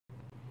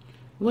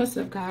What's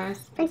up,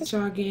 guys? It's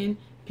y'all again,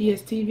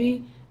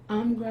 PSTV.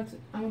 I'm about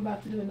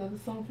to do another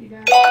song for you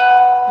guys.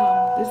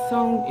 This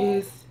song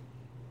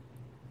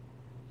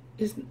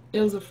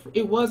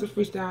it was a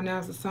freestyle. Now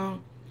it's a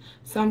song.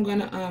 So I'm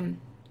gonna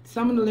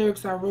some of the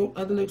lyrics I wrote,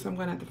 other lyrics I'm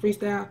gonna have to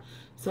freestyle.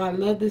 So I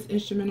love this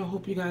instrumental.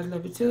 Hope you guys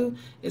love it too.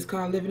 It's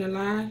called "Living a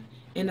Lie,"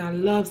 and I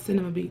love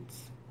cinema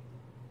beats.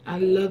 I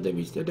love the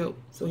beats. They're dope.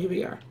 So here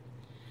we are.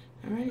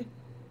 All right.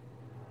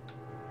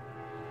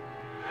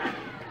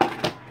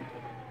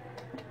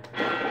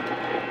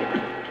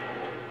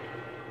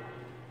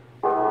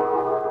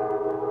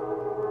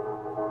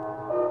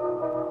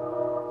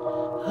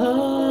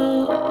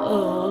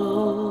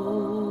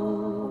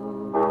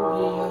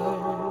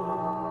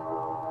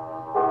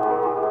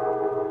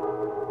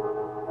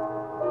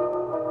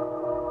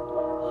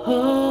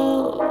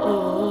 Oh,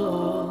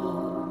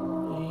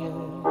 yeah.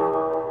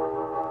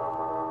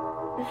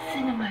 The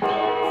cinema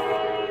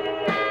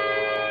beats.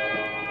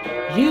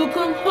 You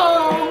come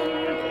home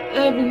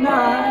every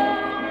night,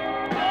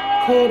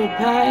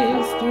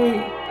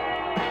 3:15.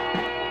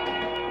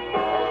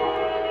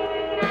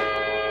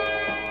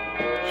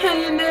 And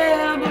you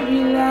never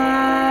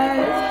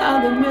realize how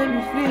they make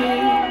me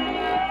feel,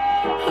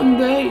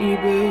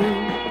 baby.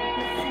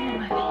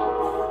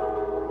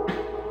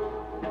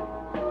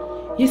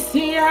 You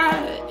see, I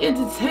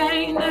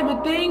entertain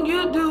everything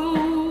you do.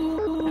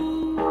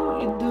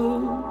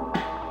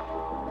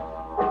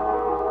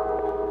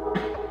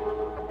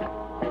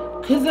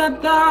 Cause I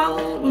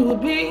thought we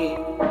would be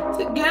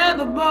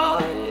together,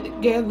 boy,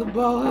 together,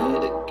 boy,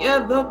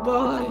 together,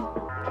 boy.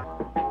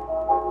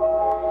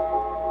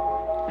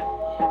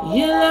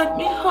 You left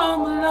me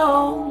home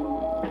alone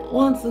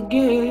once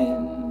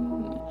again.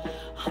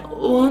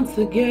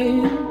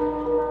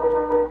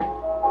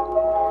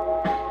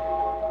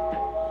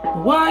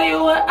 While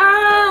you were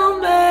out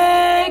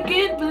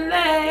making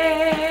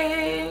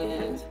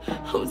plans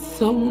with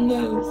someone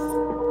else.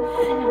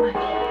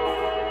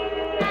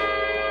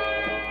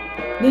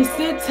 They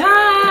said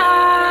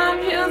time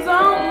heals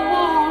all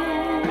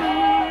wounds,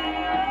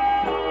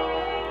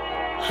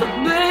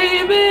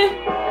 baby.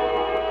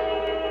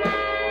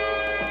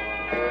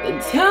 Then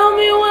tell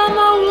me why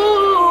my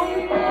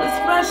wound is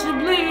freshly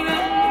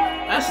bleeding,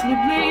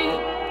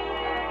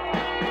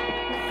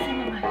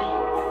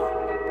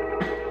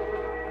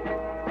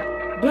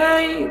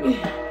 Baby,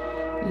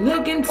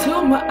 look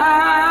into my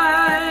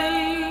eyes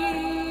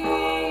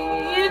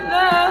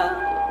now.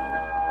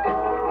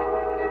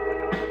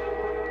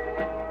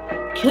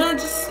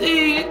 Can't you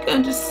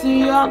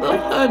see all the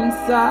hurt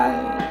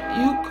inside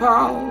you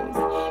cause?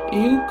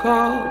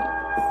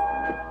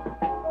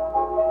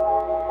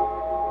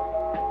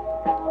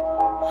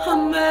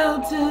 I'm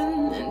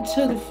melting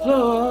into the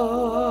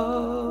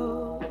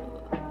floor,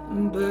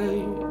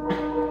 babe.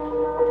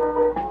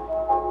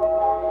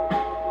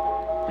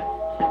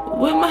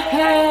 With my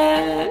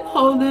head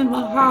holding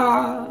my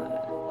heart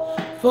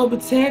for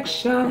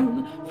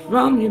protection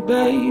from you,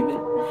 baby.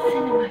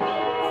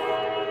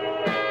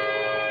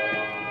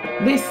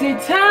 They say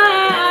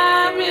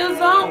time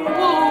is on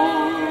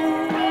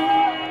wounds,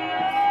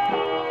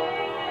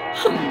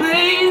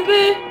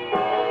 baby.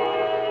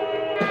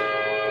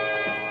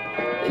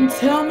 And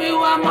tell me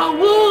why my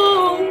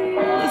wound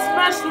is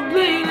freshly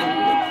bleeding.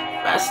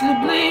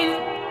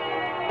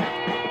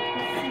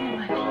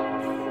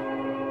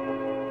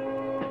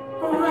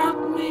 Rock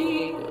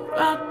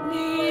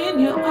me in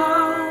your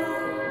arms,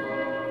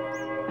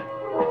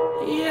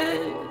 yeah.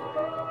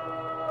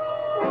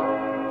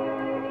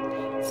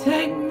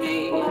 Take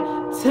me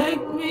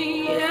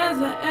as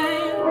I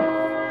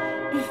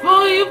am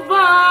before you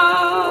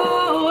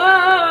fall.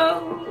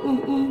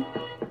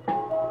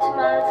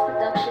 Tomorrow's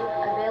production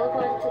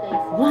available in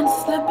today's one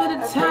step at a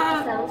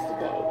time.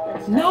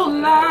 No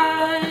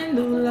lie.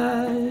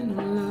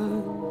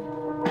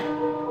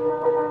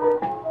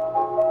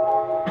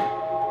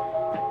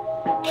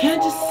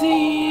 Can't you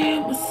see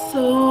my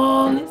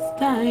soul is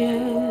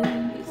dying?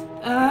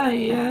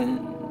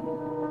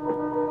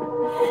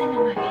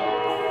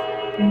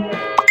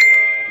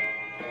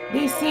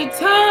 They say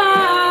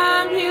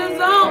time heals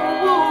all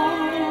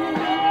wounds,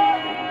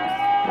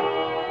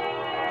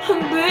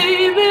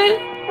 baby.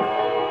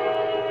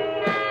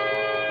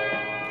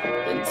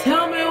 Then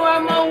tell me why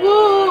my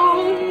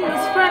wound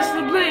is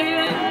freshly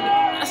bleeding.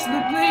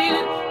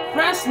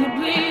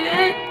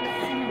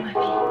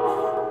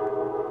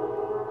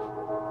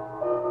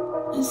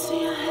 And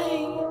see, I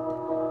hate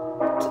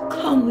to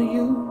come to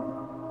you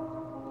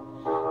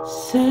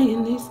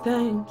saying these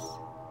things.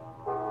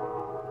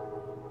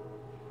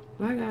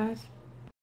 Bye, guys.